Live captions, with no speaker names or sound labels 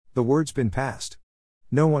The word's been passed.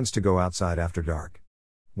 No one's to go outside after dark.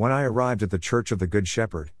 When I arrived at the Church of the Good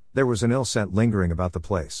Shepherd, there was an ill scent lingering about the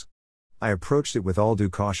place. I approached it with all due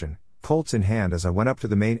caution, Colts in hand as I went up to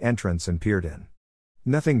the main entrance and peered in.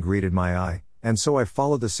 Nothing greeted my eye, and so I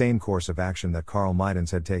followed the same course of action that Karl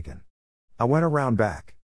Maidens had taken. I went around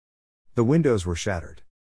back. The windows were shattered.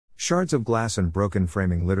 Shards of glass and broken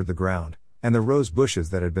framing littered the ground, and the rose bushes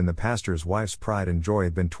that had been the pastor's wife's pride and joy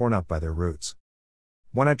had been torn up by their roots.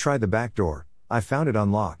 When I tried the back door, I found it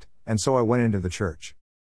unlocked, and so I went into the church.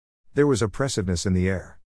 There was oppressiveness in the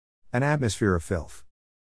air. An atmosphere of filth.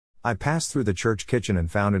 I passed through the church kitchen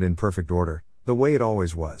and found it in perfect order, the way it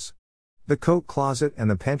always was. The coat closet and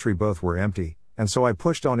the pantry both were empty, and so I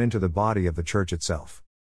pushed on into the body of the church itself.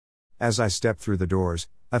 As I stepped through the doors,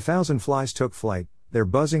 1,000 flies took flight, their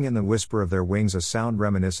buzzing and the whisper of their wings a sound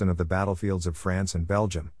reminiscent of the battlefields of France and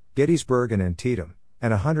Belgium, Gettysburg and Antietam,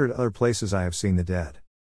 and 100 other places I have seen the dead.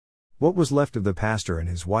 What was left of the pastor and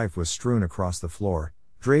his wife was strewn across the floor,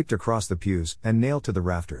 draped across the pews, and nailed to the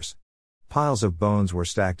rafters. Piles of bones were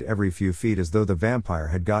stacked every few feet as though the vampire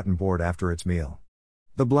had gotten bored after its meal.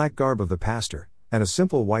 The black garb of the pastor, and a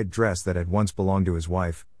simple white dress that had once belonged to his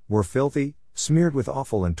wife, were filthy, smeared with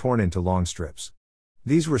offal and torn into long strips.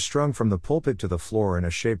 These were strung from the pulpit to the floor in a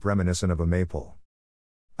shape reminiscent of a maypole.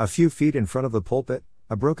 A few feet in front of the pulpit,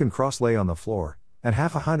 a broken cross lay on the floor, and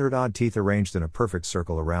 100 odd teeth arranged in a perfect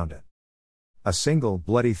circle around it. A single,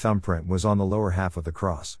 bloody thumbprint was on the lower half of the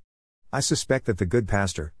cross. I suspect that the good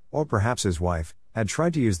pastor, or perhaps his wife, had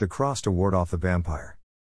tried to use the cross to ward off the vampire.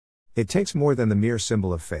 It takes more than the mere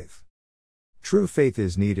symbol of faith. True faith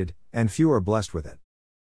is needed, and few are blessed with it.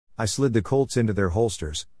 I slid the Colts into their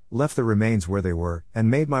holsters, left the remains where they were,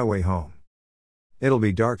 and made my way home. It'll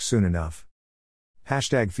be dark soon enough.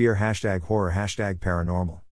 #fear, #horror, #paranormal.